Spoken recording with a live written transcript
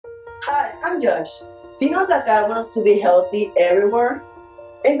Hi, I'm Josh. Do you know that God wants us to be healthy everywhere?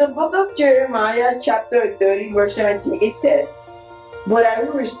 In the book of Jeremiah, chapter 30, verse 17, it says, "But I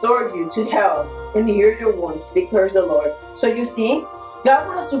will restore you to health and heal your wounds, declares the Lord." So you see, God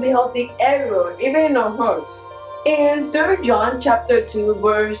wants us to be healthy everywhere, even in our hearts. In 3 John chapter 2,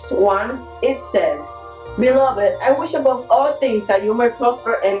 verse 1, it says, "Beloved, I wish above all things that you may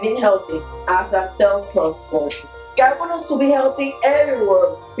prosper and be healthy, as thou prosper." God wants us to be healthy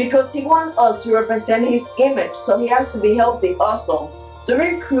everywhere because He wants us to represent His image, so He has to be healthy also.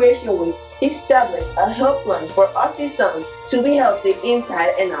 During Creation Week, He established a health plan for us, His sons, to be healthy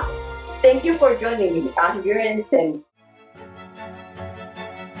inside and out. Thank you for joining me. I'm here in Sandy.